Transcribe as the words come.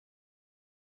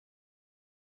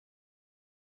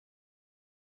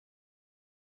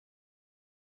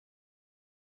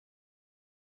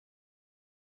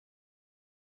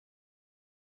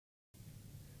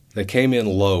They came in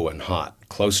low and hot,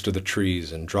 close to the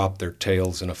trees, and dropped their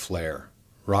tails in a flare,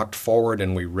 rocked forward,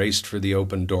 and we raced for the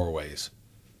open doorways.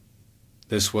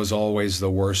 This was always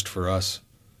the worst for us.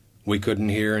 We couldn't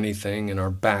hear anything, and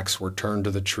our backs were turned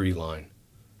to the tree line.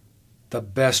 The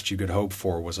best you could hope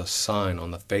for was a sign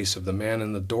on the face of the man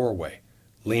in the doorway,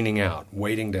 leaning out,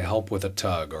 waiting to help with a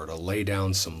tug or to lay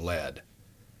down some lead.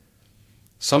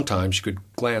 Sometimes you could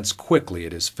glance quickly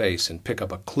at his face and pick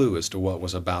up a clue as to what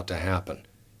was about to happen.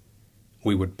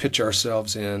 We would pitch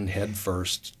ourselves in head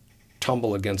first,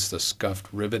 tumble against the scuffed,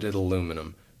 riveted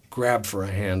aluminum, grab for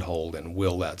a handhold, and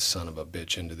will that son of a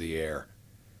bitch into the air.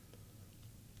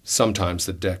 Sometimes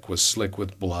the deck was slick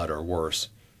with blood or worse.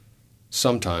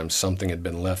 Sometimes something had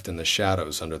been left in the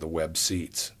shadows under the webbed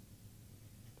seats.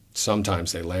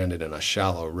 Sometimes they landed in a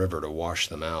shallow river to wash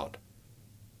them out.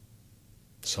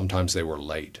 Sometimes they were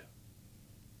late.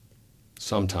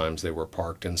 Sometimes they were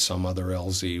parked in some other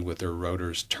LZ with their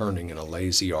rotors turning in a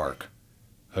lazy arc,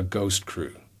 a ghost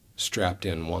crew strapped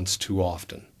in once too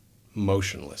often,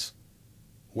 motionless,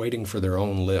 waiting for their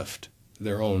own lift,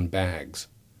 their own bags,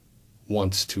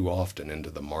 once too often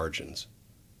into the margins.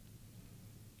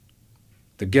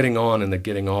 The getting on and the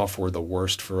getting off were the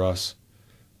worst for us,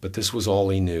 but this was all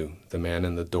he knew, the man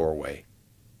in the doorway.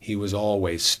 He was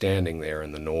always standing there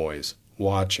in the noise,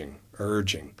 watching,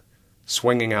 urging,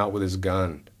 swinging out with his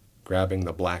gun, grabbing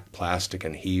the black plastic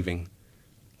and heaving,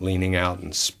 leaning out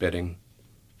and spitting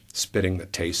the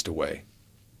taste away,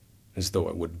 as though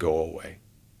it would go away.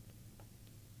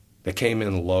 They came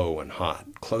in low and hot,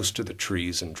 close to the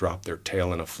trees, and dropped their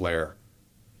tail in a flare,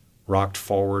 rocked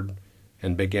forward,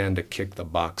 and began to kick the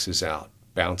boxes out,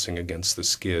 bouncing against the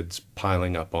skids,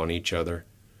 piling up on each other.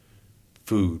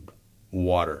 Food,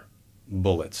 water,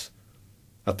 bullets,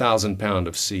 1,000 pound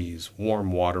of C's,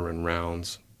 warm water in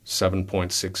rounds,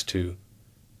 7.62,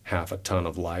 half a ton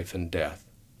of life and death.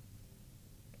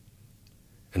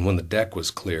 And when the deck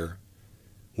was clear,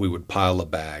 we would pile the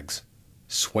bags,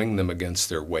 swing them against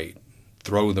their weight,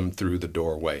 throw them through the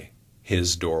doorway,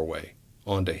 his doorway,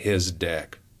 onto his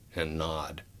deck, and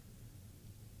nod.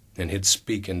 And he'd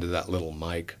speak into that little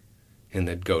mic, and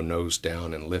they'd go nose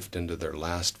down and lift into their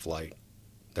last flight,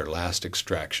 their last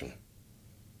extraction.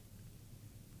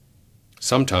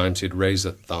 Sometimes he'd raise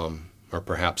a thumb, or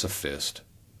perhaps a fist,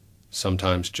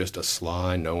 sometimes just a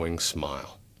sly, knowing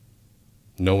smile,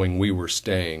 knowing we were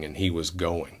staying and he was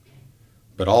going,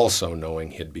 but also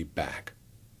knowing he'd be back.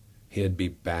 He'd be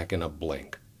back in a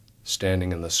blink,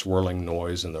 standing in the swirling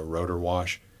noise and the rotor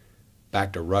wash,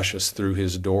 back to rush us through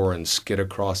his door and skid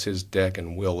across his deck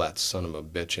and will that son of a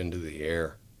bitch into the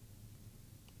air.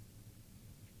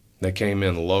 They came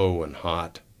in low and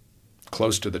hot,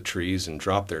 close to the trees, and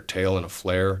dropped their tail in a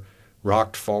flare,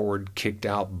 rocked forward, kicked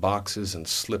out boxes, and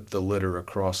slipped the litter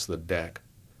across the deck.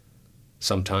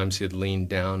 Sometimes he'd lean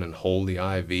down and hold the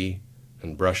IV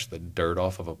and brush the dirt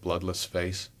off of a bloodless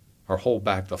face, or hold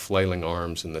back the flailing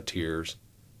arms and the tears.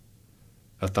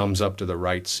 A thumbs up to the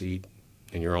right seat,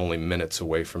 and you're only minutes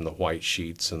away from the white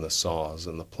sheets and the saws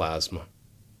and the plasma.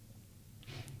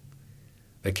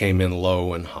 They came in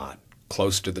low and hot,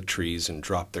 close to the trees, and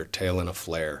dropped their tail in a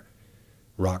flare,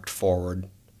 rocked forward,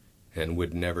 and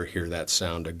we'd never hear that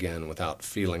sound again without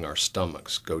feeling our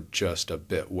stomachs go just a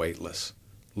bit weightless,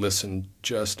 listen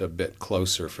just a bit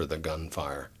closer for the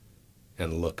gunfire,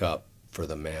 and look up for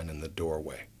the man in the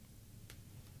doorway.